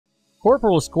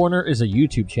Corporals Corner is a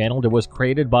YouTube channel that was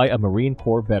created by a Marine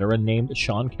Corps veteran named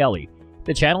Sean Kelly.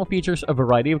 The channel features a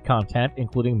variety of content,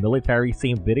 including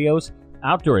military-themed videos,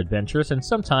 outdoor adventures, and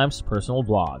sometimes personal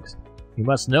vlogs. You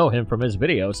must know him from his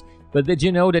videos, but did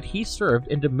you know that he served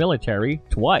in the military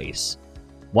twice?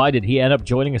 Why did he end up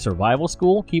joining a survival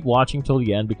school? Keep watching till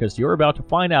the end because you're about to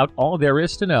find out all there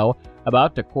is to know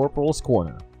about the Corporals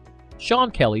Corner.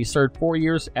 Sean Kelly served 4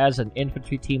 years as an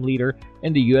infantry team leader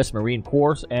in the U.S. Marine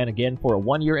Corps and again for a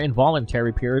 1-year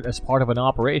involuntary period as part of an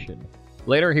operation.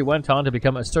 Later, he went on to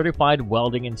become a certified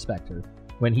welding inspector.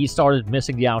 When he started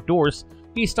missing the outdoors,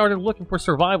 he started looking for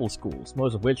survival schools,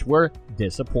 most of which were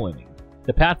disappointing.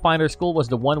 The Pathfinder School was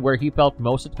the one where he felt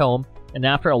most at home, and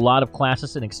after a lot of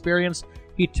classes and experience,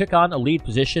 he took on a lead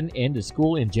position in the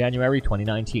school in January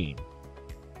 2019.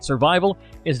 Survival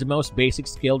is the most basic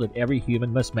skill that every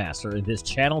human must master, and this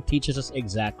channel teaches us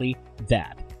exactly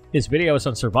that. His videos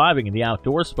on surviving in the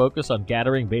outdoors focus on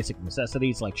gathering basic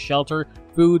necessities like shelter,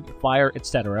 food, fire,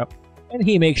 etc., and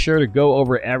he makes sure to go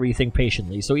over everything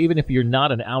patiently, so even if you're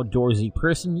not an outdoorsy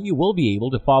person, you will be able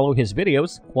to follow his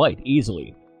videos quite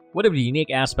easily. One of the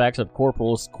unique aspects of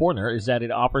Corporals Corner is that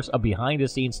it offers a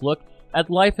behind-the-scenes look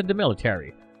at life in the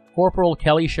military. Corporal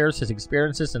Kelly shares his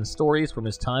experiences and stories from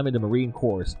his time in the Marine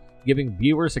Corps, giving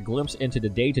viewers a glimpse into the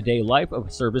day-to-day life of a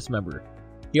service member.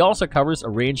 He also covers a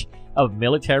range of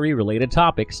military-related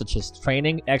topics such as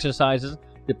training, exercises,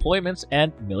 deployments,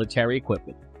 and military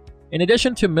equipment. In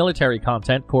addition to military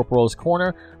content, Corporals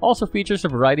Corner also features a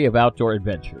variety of outdoor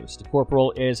adventures. The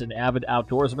Corporal is an avid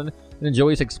outdoorsman and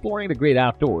enjoys exploring the great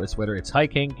outdoors, whether it's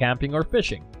hiking, camping, or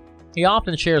fishing. He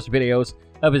often shares videos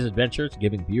of his adventures,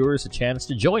 giving viewers a chance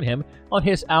to join him on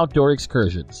his outdoor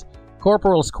excursions.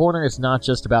 Corporals Corner is not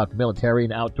just about military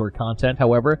and outdoor content,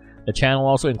 however, the channel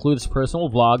also includes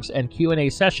personal vlogs and Q&A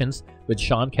sessions with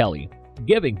Sean Kelly,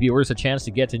 giving viewers a chance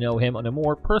to get to know him on a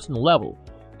more personal level.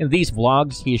 In these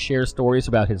vlogs, he shares stories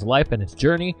about his life and his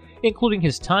journey, including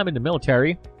his time in the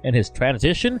military and his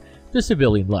transition to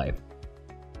civilian life.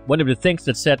 One of the things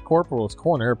that set Corporals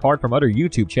Corner apart from other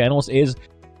YouTube channels is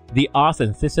the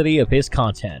authenticity of his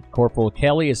content. Corporal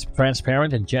Kelly is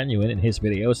transparent and genuine in his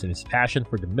videos, and his passion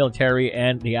for the military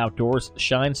and the outdoors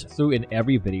shines through in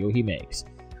every video he makes.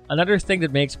 Another thing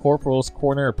that makes Corporals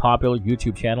Corner a popular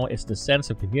YouTube channel is the sense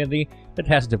of community that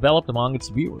has developed among its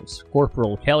viewers.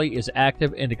 Corporal Kelly is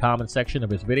active in the comment section of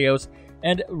his videos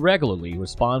and regularly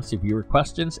responds to viewer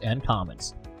questions and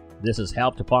comments. This has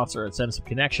helped to foster a sense of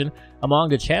connection among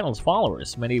the channel's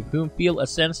followers, many of whom feel a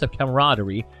sense of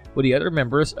camaraderie with the other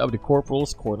members of the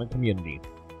Corporals Corner community.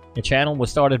 The channel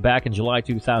was started back in July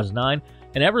 2009,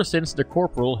 and ever since, the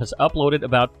Corporal has uploaded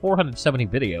about 470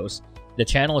 videos. The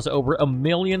channel has over 1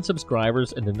 million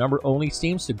subscribers, and the number only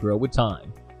seems to grow with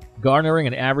time. Garnering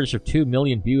an average of 2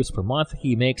 million views per month,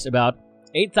 he makes about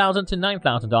 $8,000 to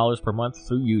 $9,000 per month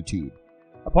through YouTube.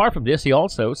 Apart from this, he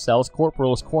also sells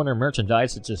Corporals Corner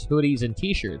merchandise such as hoodies and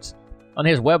t-shirts. On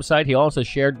his website, he also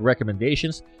shared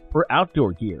recommendations for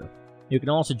outdoor gear. You can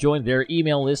also join their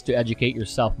email list to educate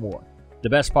yourself more. The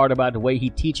best part about the way he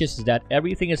teaches is that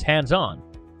everything is hands-on.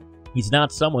 He's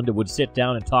not someone that would sit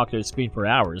down and talk to a screen for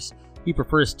hours. He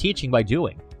prefers teaching by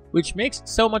doing, which makes it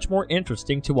so much more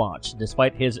interesting to watch.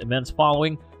 Despite his immense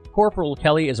following, Corporal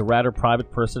Kelly is a rather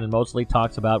private person and mostly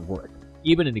talks about work.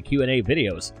 Even in the Q&A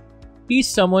videos, he's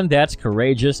someone that's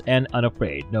courageous and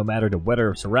unafraid. No matter the weather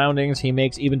or surroundings, he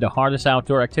makes even the hardest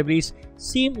outdoor activities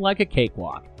seem like a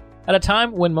cakewalk. At a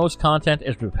time when most content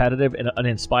is repetitive and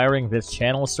uninspiring, this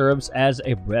channel serves as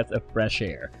a breath of fresh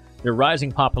air. Their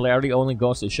rising popularity only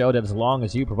goes to show that as long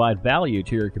as you provide value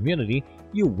to your community,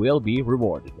 you will be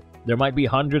rewarded. There might be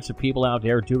hundreds of people out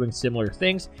there doing similar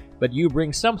things, but you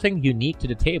bring something unique to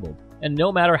the table. And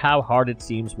no matter how hard it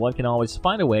seems, one can always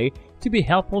find a way to be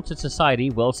helpful to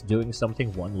society whilst doing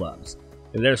something one loves.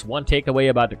 If there's one takeaway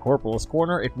about the Corporals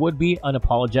Corner, it would be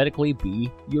unapologetically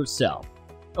be yourself.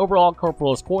 Overall,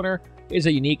 Corporals Corner is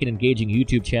a unique and engaging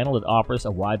YouTube channel that offers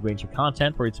a wide range of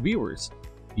content for its viewers.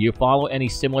 Do you follow any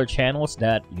similar channels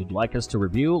that you'd like us to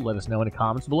review? Let us know in the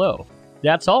comments below.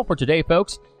 That's all for today,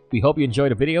 folks. We hope you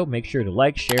enjoyed the video. Make sure to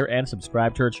like, share, and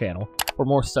subscribe to our channel for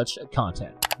more such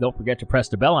content. Don't forget to press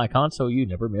the bell icon so you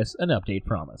never miss an update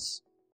from us.